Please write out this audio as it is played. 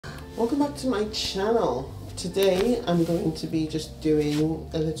Welcome back to my channel. Today I'm going to be just doing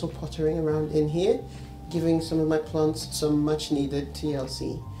a little pottering around in here, giving some of my plants some much needed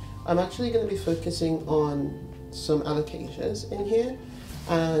TLC. I'm actually going to be focusing on some Alocasias in here,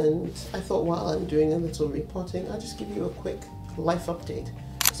 and I thought while I'm doing a little repotting, I'll just give you a quick life update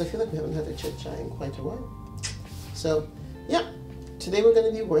because I feel like we haven't had a chit chat in quite a while. So yeah, today we're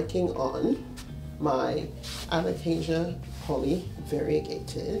going to be working on my Alocasia Polly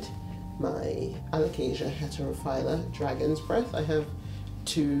Variegated, my Alocasia Heterophylla Dragon's Breath. I have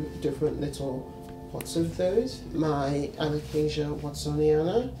two different little pots of those. My Alocasia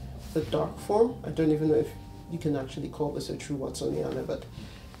Watsoniana, the dark form. I don't even know if you can actually call this a true Watsoniana, but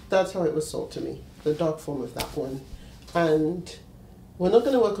that's how it was sold to me, the dark form of that one. And we're not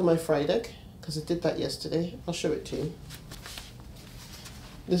going to work on my Frydek because I did that yesterday. I'll show it to you.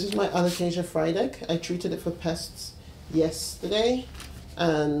 This is my Alocasia Frydek. I treated it for pests yesterday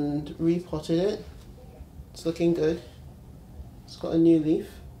and repotted it. It's looking good. It's got a new leaf.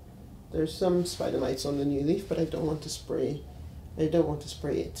 There's some spider mites on the new leaf, but I don't want to spray. I don't want to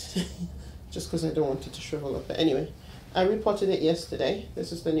spray it just because I don't want it to shrivel up. But anyway, I repotted it yesterday.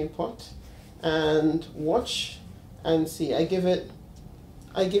 This is the new pot, and watch and see. I give it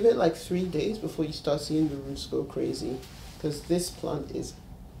like 3 days before you start seeing the roots go crazy, because this plant is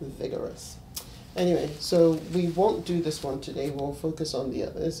vigorous. Anyway, so we won't do this one today. We'll focus on the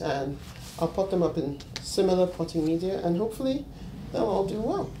others, and I'll pot them up in similar potting media, and hopefully they'll all do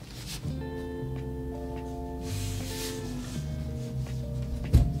well.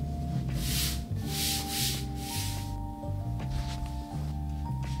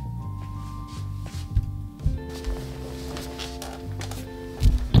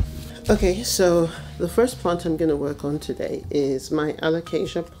 Okay, so the first plant I'm going to work on today is my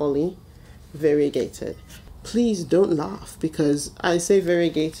Alocasia Polly Variegated. Please don't laugh because I say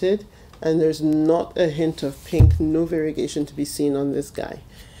variegated and there's not a hint of pink, no variegation to be seen on this guy.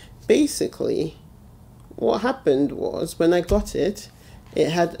 Basically, what happened was when I got it,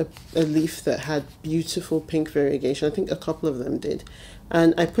 it had a leaf that had beautiful pink variegation. I think a couple of them did.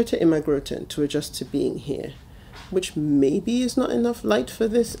 And I put it in my grow tent to adjust to being here, which maybe is not enough light for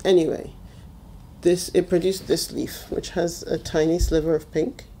this. Anyway, it produced this leaf, which has a tiny sliver of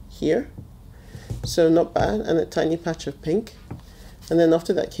pink here. So not bad, and a tiny patch of pink. And then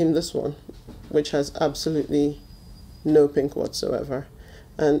after that came this one, which has absolutely no pink whatsoever.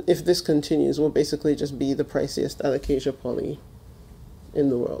 And if this continues, will basically just be the priciest Alocasia Polly in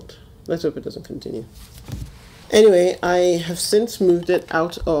the world. Let's hope it doesn't continue. Anyway, I have since moved it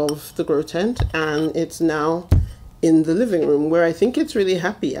out of the grow tent, and it's now in the living room, where I think it's really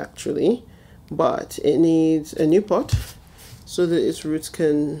happy actually, but it needs a new pot so that its roots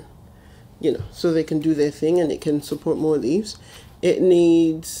can, so they can do their thing and it can support more leaves. It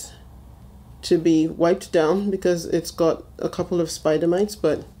needs to be wiped down because it's got a couple of spider mites,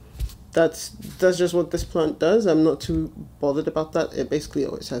 but that's just what this plant does. I'm not too bothered about that. It basically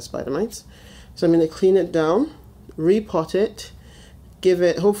always has spider mites. So I'm going to clean it down, repot it, give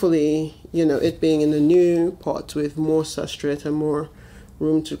it, hopefully, it being in a new pot with more substrate and more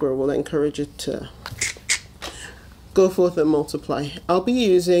room to grow will encourage it to go forth and multiply. I'll be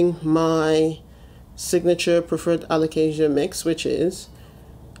using my signature preferred Alocasia mix, which is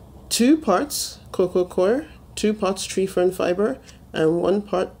 2 parts cocoa coir, 2 parts tree fern fiber, and 1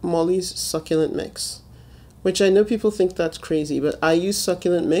 part Molly's succulent mix, which I know people think that's crazy, but I use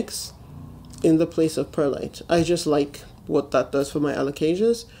succulent mix in the place of perlite. I just like what that does for my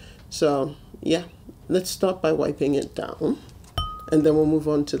Alocasias. So yeah, let's start by wiping it down and then we'll move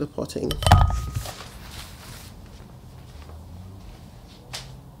on to the potting.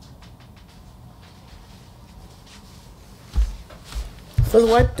 For the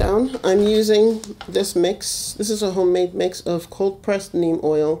wipe down, I'm using this mix. This is a homemade mix of cold pressed neem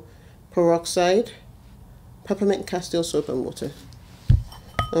oil, peroxide, peppermint castile soap and water.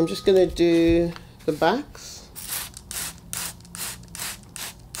 I'm just going to do the backs.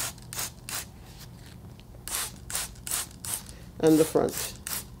 And the front.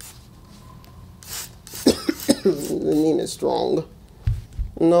 The neem is strong.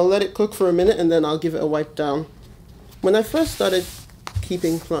 And I'll let it cook for a minute and then I'll give it a wipe down. When I first started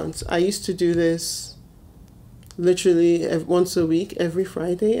keeping plants, I used to do this literally once a week, every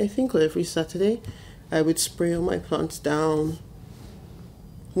Friday I think, or every Saturday. I would spray all my plants down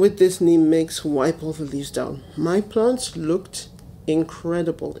with this neem mix, wipe all the leaves down. My plants looked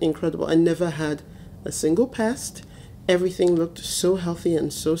incredible, incredible. I never had a single pest. Everything looked so healthy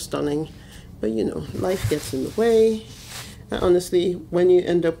and so stunning, but life gets in the way. And honestly, when you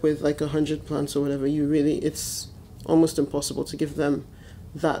end up with like 100 plants or whatever, it's almost impossible to give them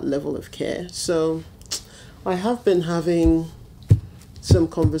that level of care. So I have been having some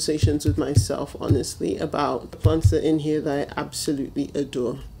conversations with myself, honestly, about the plants that are in here that I absolutely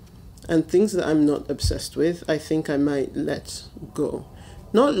adore. And things that I'm not obsessed with, I think I might let go.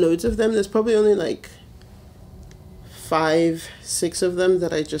 Not loads of them. There's probably only like 5, 6 of them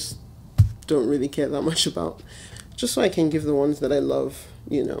that I just don't really care that much about. Just so I can give the ones that I love,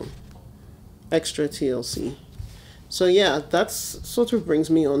 you know, extra TLC. So yeah, that's sort of brings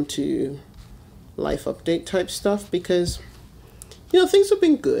me on to life update type stuff, because, you know, things have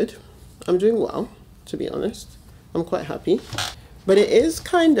been good. I'm doing well, to be honest. I'm quite happy. But it is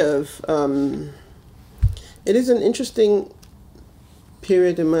kind of, it is an interesting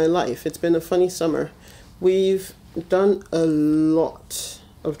period in my life. It's been a funny summer. We've done a lot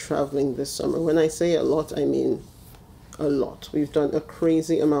of traveling this summer. When I say a lot, I mean a lot. We've done a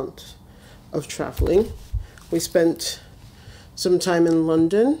crazy amount of traveling. We spent some time in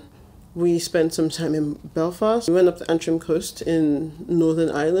London. We spent some time in Belfast. We went up the Antrim coast in Northern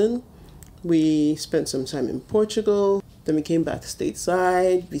Ireland. We spent some time in Portugal. Then we came back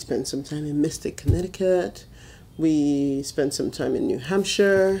stateside. We spent some time in Mystic, Connecticut. We spent some time in New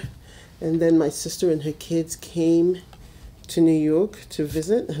Hampshire. And then my sister and her kids came to New York to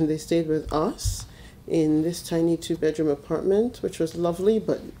visit, and they stayed with us in this tiny 2-bedroom apartment, which was lovely,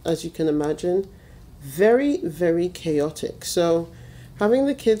 but as you can imagine, very, very chaotic. So having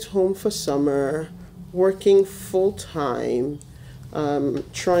the kids home for summer, working full-time,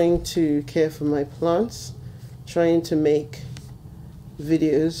 trying to care for my plants, trying to make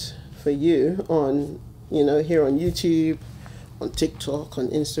videos for you on, you know, here on YouTube, on TikTok, on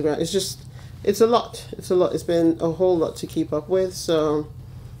Instagram. It's a lot. It's been a whole lot to keep up with. So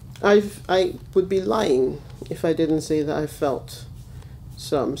I would be lying if I didn't say that I felt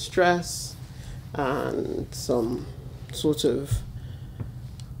some stress and some sort of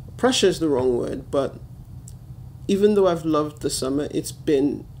pressure is the wrong word, but even though I've loved the summer, it's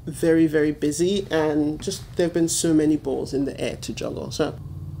been very, very busy, and just there have been so many balls in the air to juggle. So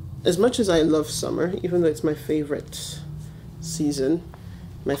as much as I love summer, even though it's my favorite season,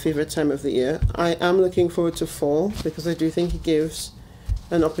 my favorite time of the year, I am looking forward to fall, because I do think it gives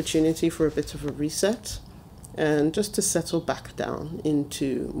an opportunity for a bit of a reset and just to settle back down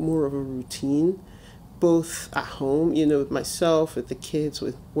into more of a routine, both at home, you know, with myself, with the kids,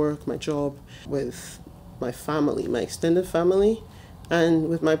 with work, my job, with my family, my extended family, and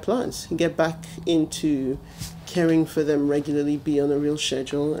with my plants. Get back into caring for them regularly, be on a real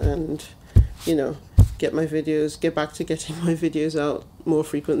schedule, and, you know, get back to getting my videos out more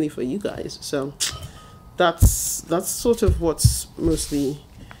frequently for you guys. So that's sort of what's mostly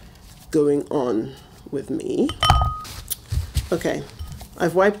going on with me. Okay,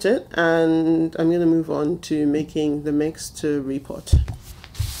 I've wiped it, and I'm gonna move on to making the mix to repot.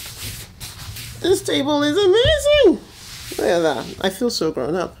 This table is amazing! Look at that. I feel so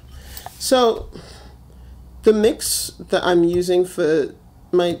grown up. So the mix that I'm using for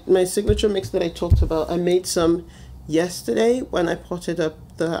my signature mix that I talked about, I made some yesterday when I potted up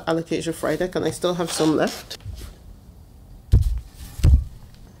the Alocasia Frydek, and I still have some left.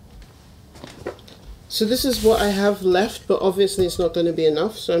 So this is what I have left, but obviously it's not going to be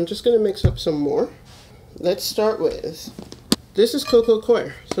enough, so I'm just going to mix up some more. Let's start with, this is cocoa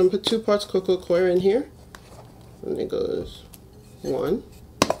coir. So I'm going to put 2 parts cocoa coir in here. And it goes 1.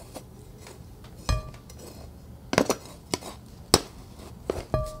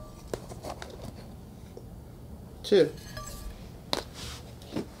 2.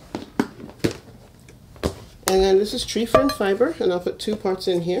 And then this is tree fern fiber, and I'll put 2 parts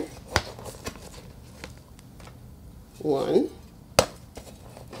in here. 1.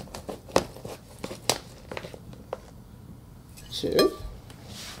 2.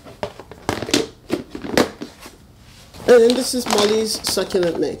 And then this is Molly's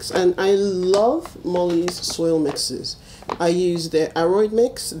succulent mix, and I love Molly's soil mixes. I use their aroid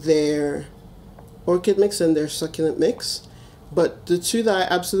mix, their orchid mix, and their succulent mix. But the 2 that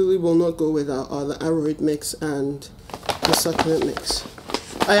I absolutely will not go without are the aroid mix and the succulent mix.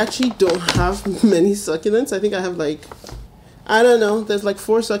 I actually don't have many succulents. I think I have like, I don't know, there's like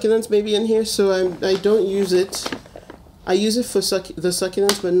 4 succulents maybe in here, so I don't use it. I use it for the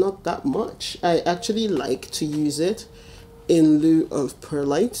succulents, but not that much. I actually like to use it in lieu of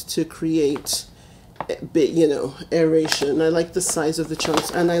perlite to create a bit, you know, aeration. I like the size of the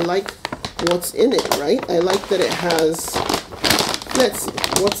chunks, and I like what's in it, right? I like that it has, let's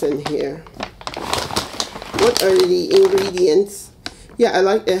see, what's in here? What are the ingredients? Yeah, I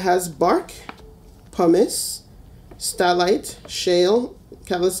like it has bark, pumice, stellite, shale,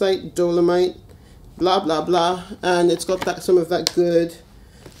 calcite, dolomite, blah blah blah, and it's got that some of that good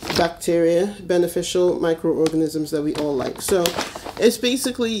bacteria, beneficial microorganisms that we all like. So it's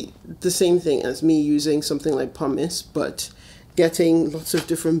basically the same thing as me using something like pumice, but getting lots of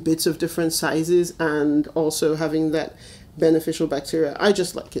different bits of different sizes and also having that beneficial bacteria. I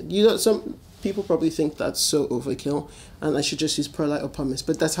just like it. You know, some people probably think that's so overkill and I should just use perlite or pumice,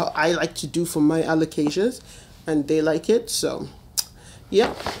 but that's how I like to do for my alocasias and they like it. So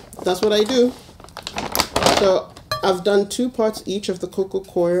yeah, that's what I do. So I've done 2 parts each of the cocoa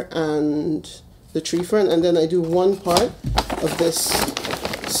coir and the tree fern, and then I do 1 part of this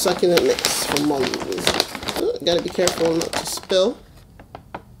succulent mix from Molly's. Oh, gotta be careful not to spill.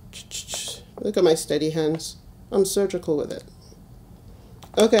 Look at my steady hands. I'm surgical with it.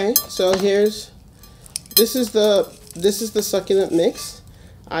 Okay, so this is the succulent mix.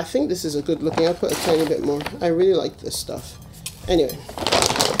 I think this is a good looking. I'll put a tiny bit more. I really like this stuff. Anyway,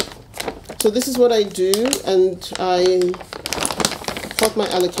 so this is what I do, and I pot my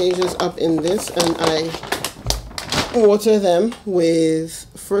alocasias up in this, and I water them with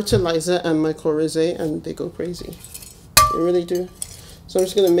fertilizer and mycorrhizae, and they go crazy. They really do. So I'm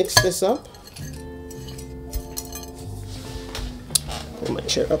just going to mix this up. Pull my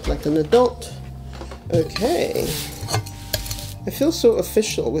chair up like an adult. Okay. I feel so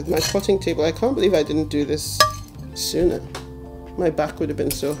official with my potting table. I can't believe I didn't do this sooner. My back would have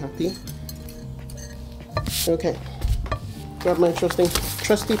been so happy. Okay. Grab my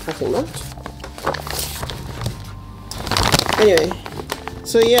trusty potting mat. Anyway,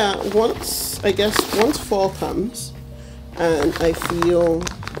 so yeah, once fall comes and I feel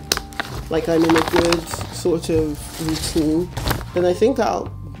like I'm in a good sort of routine, then I think I'll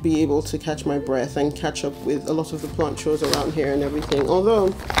be able to catch my breath and catch up with a lot of the plant shows around here and everything. Although,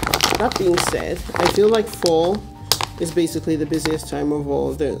 that being said, I feel like fall is basically the busiest time of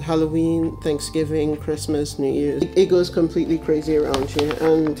all. The Halloween, Thanksgiving, Christmas, New Year's. It goes completely crazy around here.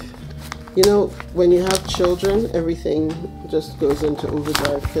 And you know, when you have children, everything just goes into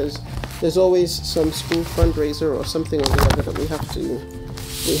overdrive because there's always some school fundraiser or something or the other that we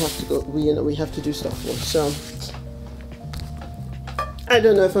have to do stuff for. So I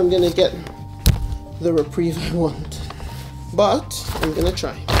don't know if I'm gonna get the reprieve I want, but I'm gonna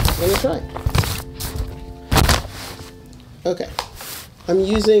try. Okay, I'm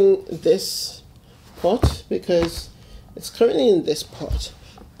using this pot because it's currently in this pot.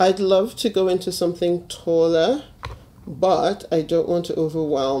 I'd love to go into something taller, but I don't want to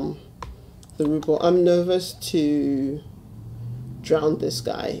overwhelm the root ball. I'm nervous to drown this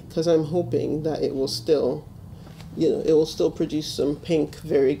guy because I'm hoping that it will still, it will still produce some pink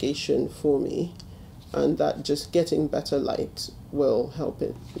variegation for me, and that just getting better light will help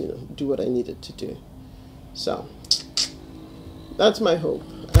it, do what I need it to do. So that's my hope.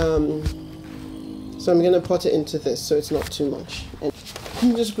 So I'm going to pot it into this so it's not too much.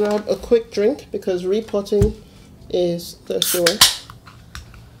 And just grab a quick drink because repotting is the source.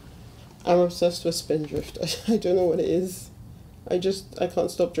 I'm obsessed with spindrift. I don't know what it is. I can't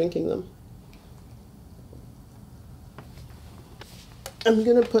stop drinking them. I'm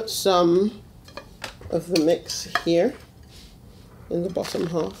going to put some of the mix here in the bottom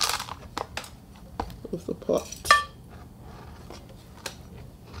half of the pot.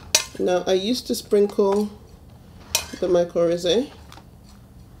 Now I used to sprinkle the mycorrhizae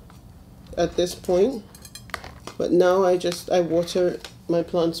at this point, but now I water my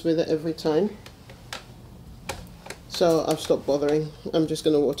plants with it every time. So I've stopped bothering. I'm just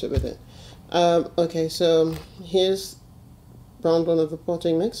going to water with it. Okay, so here's round one of the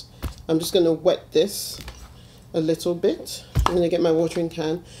potting mix. I'm just going to wet this a little bit. I'm going to get my watering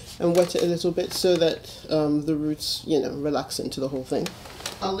can and wet it a little bit so that the roots, relax into the whole thing.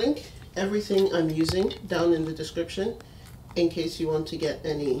 I'll link everything I'm using down in the description in case you want to get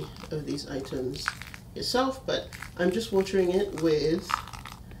any of these items yourself, but I'm just watering it with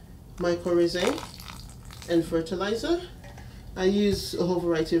mycorrhizae and fertilizer. I use a whole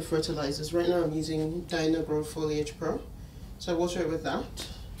variety of fertilizers. Right now I'm using Dynagrow Foliage Pro, so I water it with that.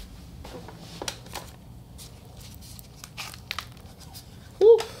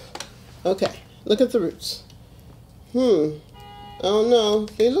 Whew. Okay, look at the roots. Oh no,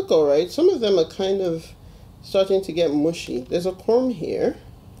 they look alright. Some of them are kind of starting to get mushy. There's a corm here.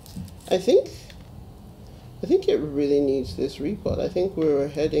 I think it really needs this repot. I think we're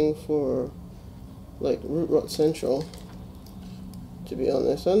heading for like root rot central, to be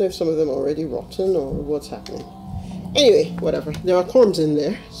honest. I don't know if some of them are already rotten or what's happening. Anyway, whatever. There are corms in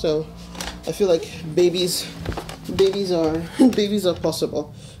there, so I feel like babies are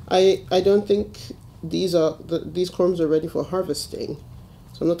possible. I don't think these corms are ready for harvesting,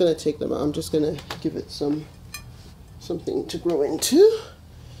 so I'm not going to take them out. I'm just going to give it something to grow into.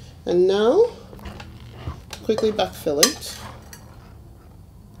 And now, quickly backfill it.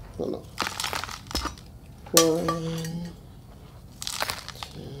 Oh no. 1,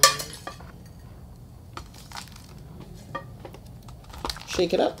 2.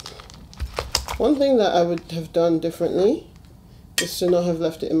 Shake it up. One thing that I would have done differently is to not have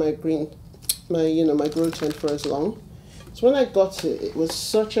left it in my my grow tent for as long. So when I got it, it was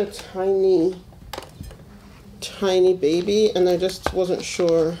such a tiny baby, and I just wasn't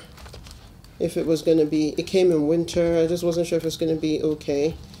sure if it was going to be, it came in winter, I just wasn't sure if it's going to be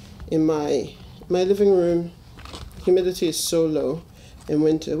okay. In my living room, humidity is so low in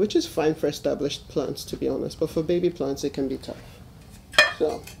winter, which is fine for established plants, to be honest, but for baby plants it can be tough.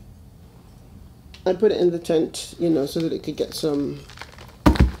 So I put it in the tent, you know, so that it could get some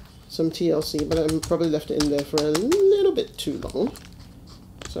TLC, but I probably left it in there for a little bit too long.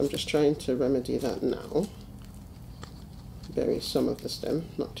 So I'm just trying to remedy that now. Bury some of the stem,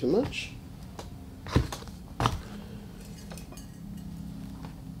 not too much.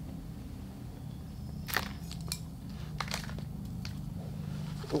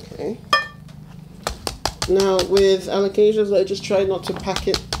 Okay. Now with Alocasias, I just try not to pack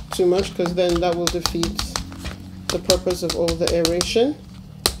it too much, because then that will defeat the purpose of all the aeration.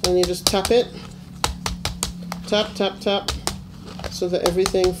 And you just tap it, tap, tap, tap, so that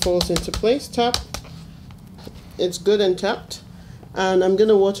everything falls into place. Tap. It's good and tapped. And I'm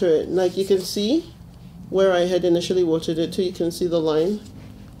gonna water it. Like you can see where I had initially watered it to, you can see the line,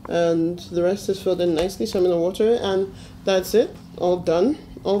 and the rest is filled in nicely. So I'm gonna water it, and that's it. All done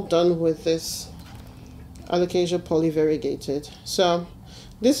with this Alocasia Polly Variegated. So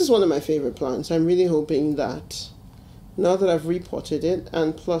this is one of my favorite plants. I'm really hoping that now that I've repotted it,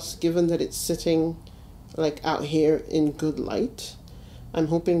 and plus given that it's sitting like out here in good light, I'm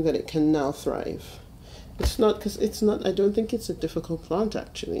hoping that it can now thrive. It's not, because it's not, I don't think it's a difficult plant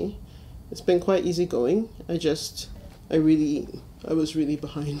actually. It's been quite easy going. I was really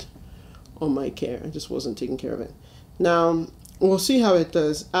behind on my care. I just wasn't taking care of it. Now we'll see how it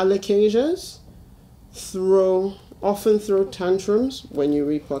does. Alocasias often throw tantrums when you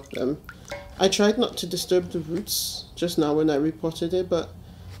repot them. I tried not to disturb the roots just now when I repotted it, but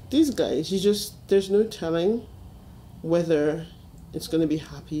these guys, there's no telling whether it's going to be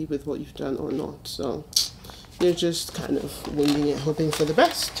happy with what you've done or not. So you're just kind of winging it, hoping for the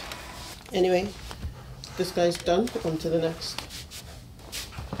best. Anyway, this guy's done. On to the next.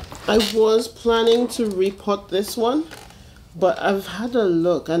 I was planning to repot this one, but I've had a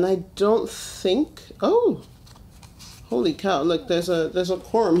look and I don't think, oh, holy cow, look, there's a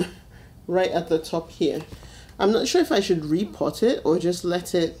corm right at the top here. I'm not sure if I should repot it or just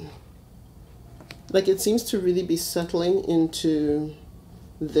let it, like it seems to really be settling into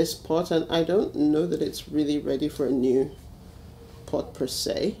this pot, and I don't know that it's really ready for a new pot per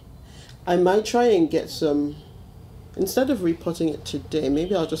se. I might try and get some, instead of repotting it today,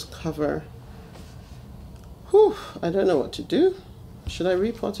 maybe I'll just cover, I don't know what to do. Should I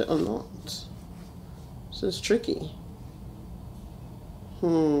repot it or not? This is tricky.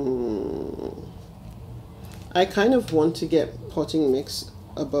 I kind of want to get potting mix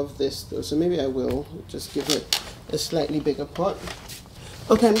above this though, so maybe I will just give it a slightly bigger pot.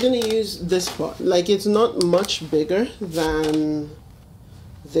 Okay, I'm going to use this pot. Like, it's not much bigger than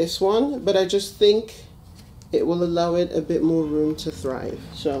this one, but I just think it will allow it a bit more room to thrive.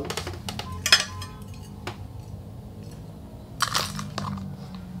 So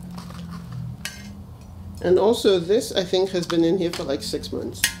and also this, I think, has been in here for like 6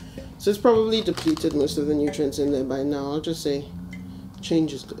 months. So it's probably depleted most of the nutrients in there by now. I'll just say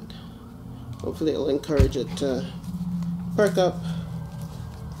change is good. Hopefully it'll encourage it to perk up.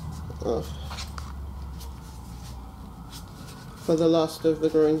 For the last of the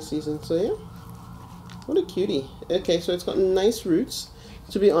growing season. So yeah, what a cutie. Okay, so it's got nice roots.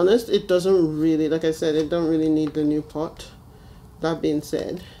 To be honest, it doesn't really, like I said, it don't really need the new pot. That being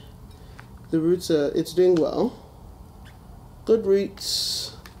said, the roots are, it's doing well. Good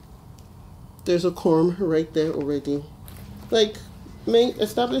roots. There's a corm right there already. Like,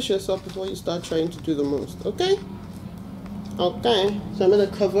 establish yourself before you start trying to do the most, okay? Okay, so I'm gonna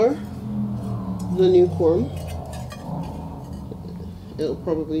cover the new corm. It'll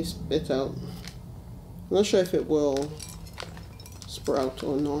probably spit out. I'm not sure if it will sprout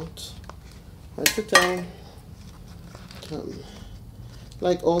or not. Hard to tell.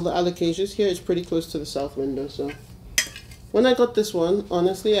 Like all the Alocasias here, it's pretty close to the south window, so when I got this one,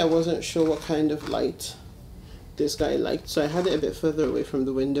 honestly, I wasn't sure what kind of light this guy liked, so I had it a bit further away from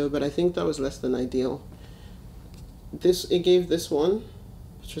the window, but I think that was less than ideal. It gave this one,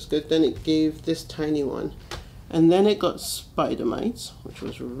 which was good, then it gave this tiny one, And then it got spider mites, which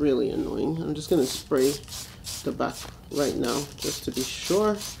was really annoying. I'm just going to spray the back right now just to be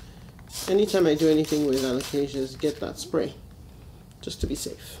sure. Anytime I do anything with Alocasias, get that spray just to be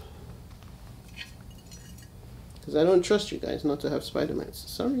safe. Because I don't trust you guys not to have spider mites.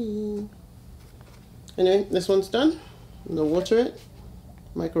 Sorry. Anyway, this one's done. I'm going to water it,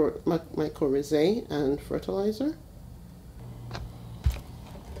 mycorrhizae and fertilizer.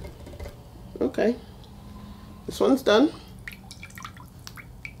 Okay, this one's done.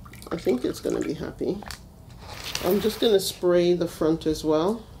 I think it's going to be happy. I'm just going to spray the front as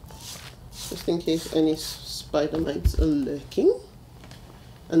well, just in case any spider mites are lurking,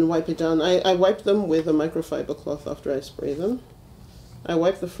 and wipe it down. I wipe them with a microfiber cloth after I spray them. I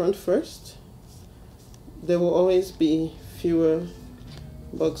wipe the front first. There will always be fewer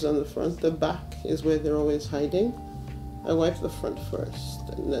bugs on the front. The back is where they're always hiding. I wipe the front first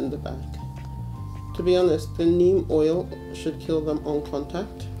and then the back. To be honest, the neem oil should kill them on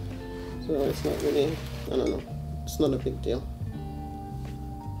contact, so it's not really, I don't know, it's not a big deal.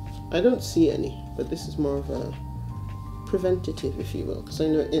 I don't see any, but this is more of a preventative, if you will, because I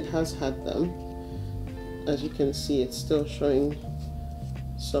know it has had them. As you can see, it's still showing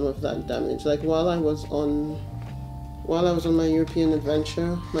some of that damage. Like while I was on my European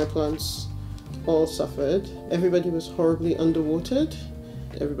adventure, my plants all suffered. Everybody was horribly underwatered.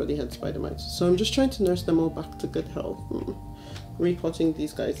 Everybody had spider mites. So I'm just trying to nurse them all back to good health. Repotting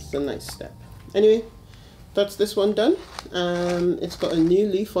these guys is a nice step. Anyway, that's this one done. It's got a new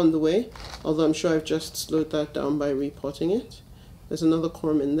leaf on the way, although I'm sure I've just slowed that down by repotting it. There's another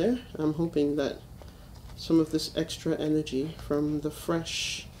corm in there. I'm hoping that some of this extra energy from the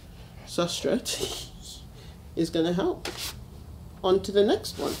fresh substrate is going to help. On to the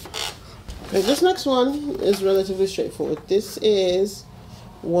next one. Okay, this next one is relatively straightforward. This is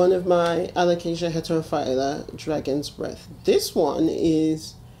one of my Alocasia Heterophylla Dragon's Breath. This one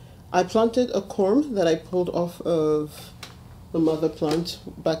is, I planted a corm that I pulled off of the mother plant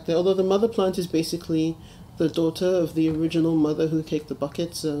back there, although the mother plant is basically the daughter of the original mother who caked the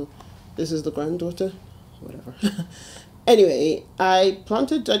bucket, so this is the granddaughter, whatever. Anyway, I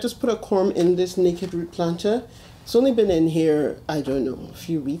just put a corm in this naked root planter. It's only been in here, I don't know, a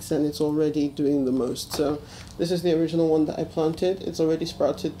few weeks, and it's already doing the most. So this is the original one that I planted. It's already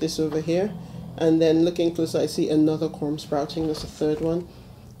sprouted this over here. And then looking closer, I see another corm sprouting. There's a third one.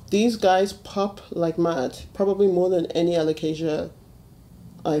 These guys pop like mad, probably more than any Alocasia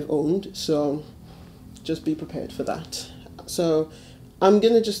I've owned. So just be prepared for that. So I'm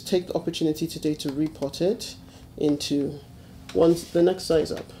going to just take the opportunity today to repot it into the next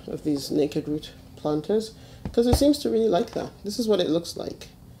size up of these naked root planters, because it seems to really like that. This is what it looks like.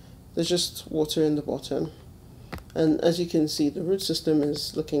 There's just water in the bottom, and as you can see, the root system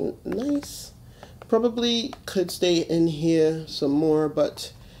is looking nice. Probably could stay in here some more,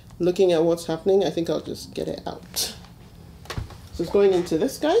 but looking at what's happening, I think I'll just get it out. So it's going into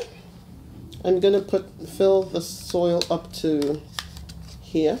this guy. I'm gonna fill the soil up to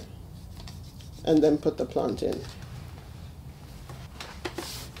here and then put the plant in.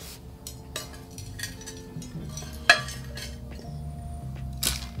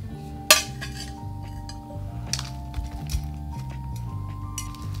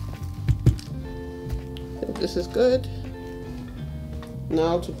 I think this is good.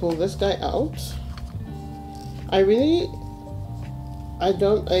 Now to pull this guy out. I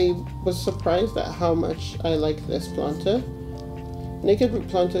was surprised at how much I like this planter. Naked Root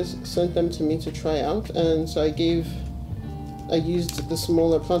Planters sent them to me to try out, and so I used the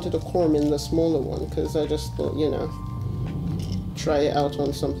smaller, planted a corm in the smaller one, because I just thought, you know, try it out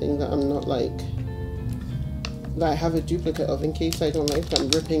on something that I'm not like, that I have a duplicate of in case I don't like them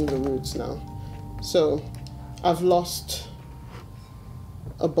ripping the roots now. So I've lost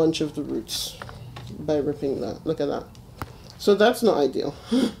a bunch of the roots by ripping that. Look at that. So that's not ideal.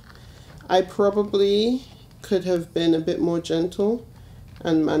 I probably could have been a bit more gentle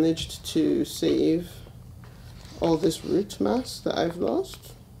and managed to save all this root mass that I've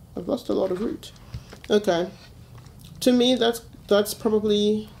lost. I've lost a lot of root. Okay. To me, that's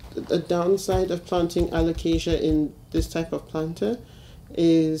probably a downside of planting Alocasia in this type of planter,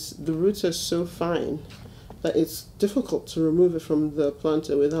 is the roots are so fine that it's difficult to remove it from the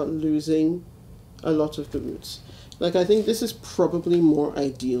planter without losing a lot of the roots. Like, I think this is probably more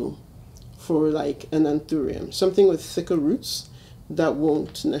ideal for like an anthurium, something with thicker roots that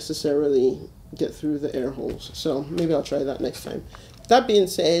won't necessarily get through the air holes. So maybe I'll try that next time. That being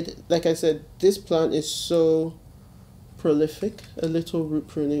said, like I said, this plant is so prolific, a little root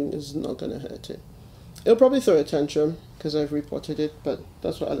pruning is not going to hurt it. It'll probably throw a tantrum because I've repotted it, but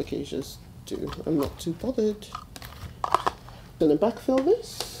that's what Alocasias do. I'm not too bothered. Gonna backfill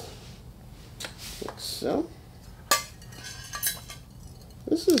this, like so.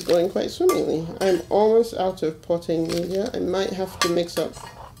 This is going quite swimmingly. I'm almost out of potting media. I might have to mix up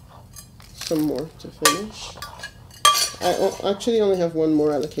some more to finish. I actually only have one more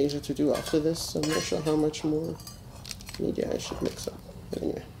alocasia to do after this, so I'm not sure how much more media I should mix up.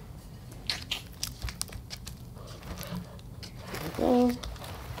 Anyway. There we go.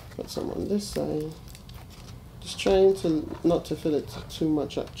 Put some on this side. Just trying to not to fill it too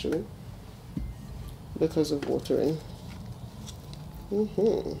much actually, because of watering. So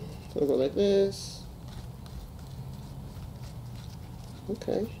I'll go like this.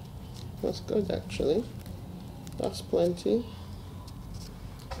 Okay, that's good actually. That's plenty.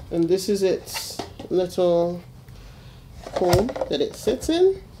 And this is its little home that it sits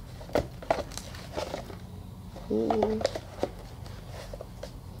in.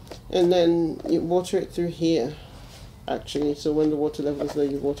 And then you water it through here actually, so when the water level is low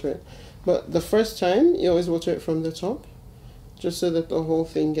you water it. But the first time you always water it from the top, just so that the whole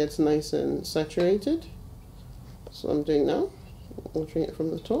thing gets nice and saturated. So I'm doing now, watering it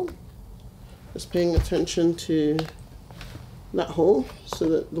from the top. Just paying attention to that hole so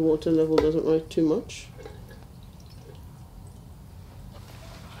that the water level doesn't rise too much.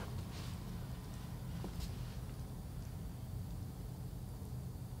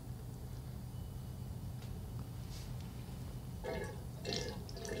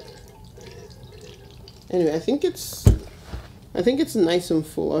 Anyway, I think it's nice and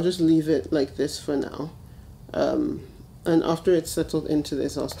full. I'll just leave it like this for now. And after it's settled into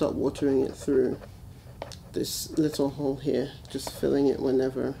this, I'll start watering it through this little hole here, just filling it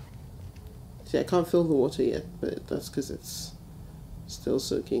whenever. See, I can't fill the water yet, but that's because it's still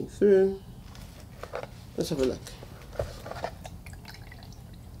soaking through. Let's have a look.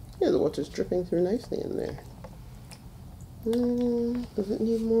 Yeah, the water's dripping through nicely in there. Does it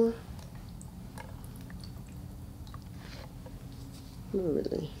need more? Not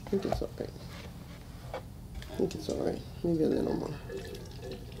really. I think it's okay. I think it's alright. Maybe a little more.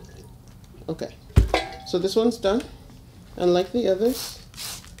 Okay. So this one's done. And like the others,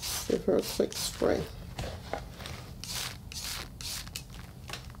 give her a quick spray.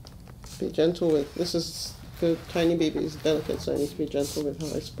 Be gentle with, this is the tiny baby is delicate, so I need to be gentle with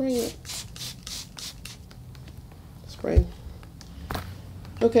how I spray it. Spray.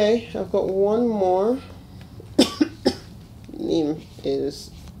 Okay, I've got one more. Neem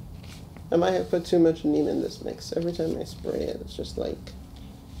is, I might have put too much neem in this mix. Every time I spray it, it's just like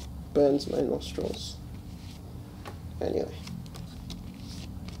burns my nostrils. Anyway.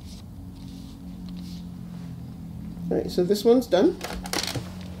 Alright, so this one's done.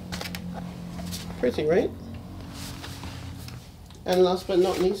 Pretty, right? And last but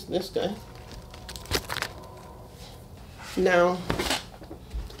not least, this guy. Now,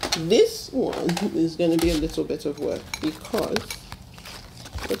 this one is going to be a little bit of work because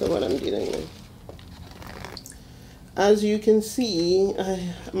look at what I'm dealing with. As you can see,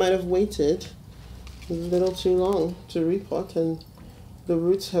 I might have waited a little too long to repot and the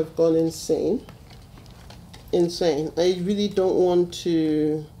roots have gone insane. I really don't want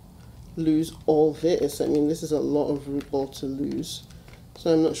to lose all this. I mean, this is a lot of root ball to lose,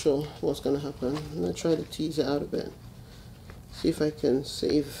 so I'm not sure what's going to happen. I'm going to try to tease it out a bit. See if I can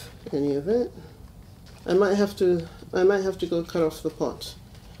save any of it. I might have to go cut off the pot.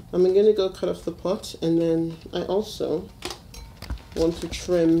 I'm going to go cut off the pot, and then I also want to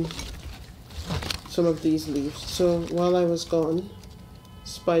trim some of these leaves. So while I was gone,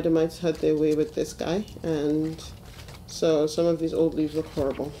 spider mites had their way with this guy, and so some of these old leaves look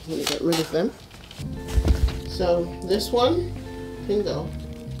horrible. I'm going to get rid of them. So this one can go.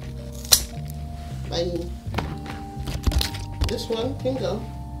 Bye. This one can go.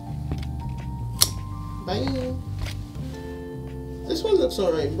 Bye. This one looks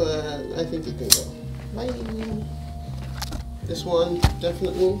alright, but I think it can go. Bye. This one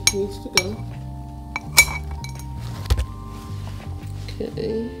definitely needs to go.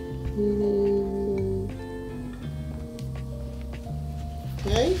 Okay.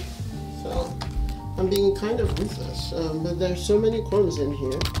 Okay. So I'm being kind of ruthless, but there's so many crumbs in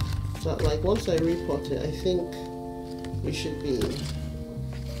here that, like, once I repot it, I think we should be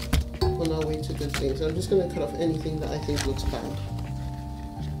on our way to good things. I'm just going to cut off anything that I think looks bad.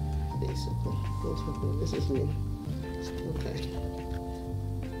 Basically. What's happening? This is me. Okay.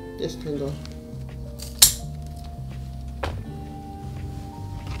 This can go.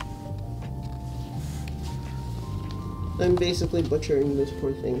 I'm basically butchering this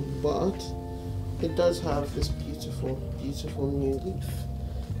poor thing, but it does have this beautiful, beautiful new leaf.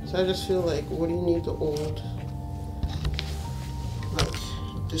 So I just feel like, what do you need the old,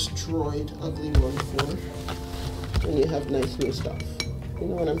 like, destroyed, ugly one for when you have nice new stuff? You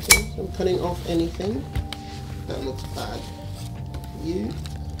know what I'm saying? So I'm cutting off anything that looks bad.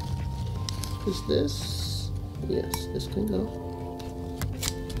 Is this? Yes, this can go.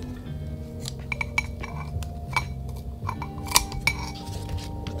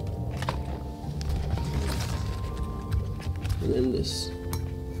 And then this.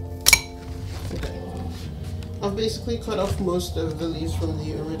 Okay. I've basically cut off most of the leaves from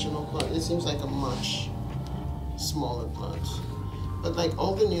the original plant. It seems like a much smaller plant. But like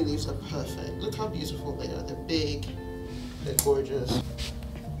all the new leaves are perfect. Look how beautiful they are. They're big, they're gorgeous.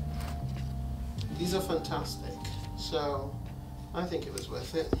 These are fantastic. So I think it was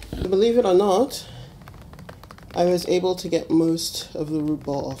worth it. Believe it or not, I was able to get most of the root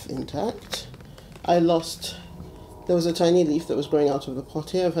ball off intact. There was a tiny leaf that was growing out of the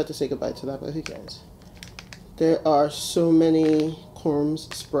pot here. I've had to say goodbye to that, but who cares? There are so many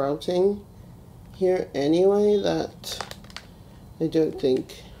corms sprouting here anyway that I don't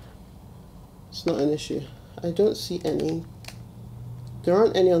think it's not an issue. I don't see any. There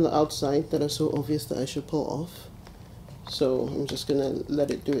aren't any on the outside that are so obvious that I should pull off. So I'm just gonna let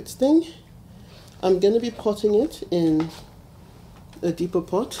it do its thing. I'm gonna be potting it in a deeper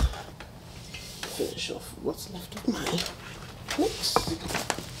pot. Finish off what's left of my mix.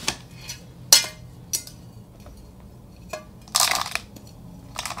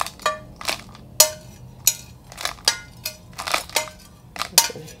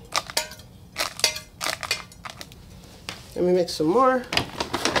 Okay. Let me mix some more.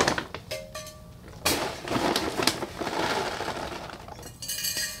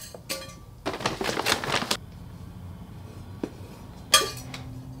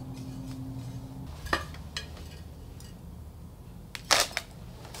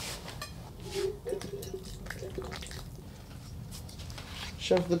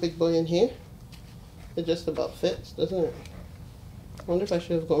 Shove the big boy in here. It just about fits, doesn't it? I wonder if I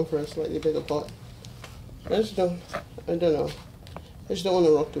should have gone for a slightly bigger pot. I don't know. I just don't want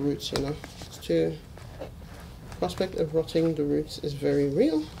to rot the roots, you know. The prospect of rotting the roots is very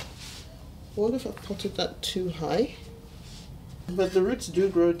real. I wonder if I potted that too high. But the roots do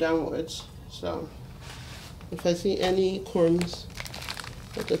grow downwards, so if I see any corms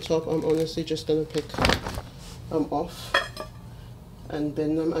at the top, I'm honestly just going to pick them off and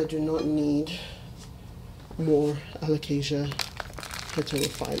bin them. I do not need more Alocasia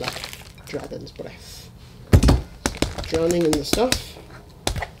Heterophylla dragon's breath. Drowning in the stuff.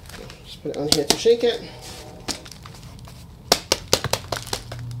 Just put it on here to shake it.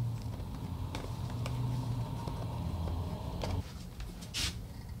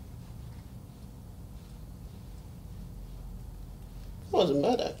 Wasn't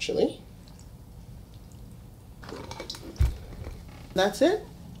bad actually. That's it.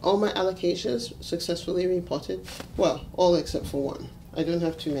 All my Alocasias successfully repotted. Well, all except for one. I don't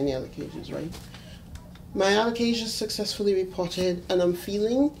have too many Alocasias, right? My Alocasias successfully repotted, and I'm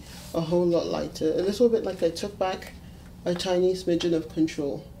feeling a whole lot lighter. A little bit like I took back a tiny smidgen of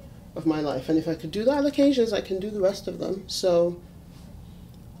control of my life. And if I could do the Alocasias, I can do the rest of them. So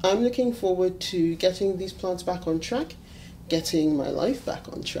I'm looking forward to getting these plants back on track, getting my life back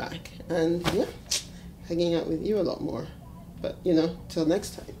on track, and yeah, hanging out with you a lot more. But you know, till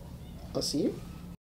next time, I'll see you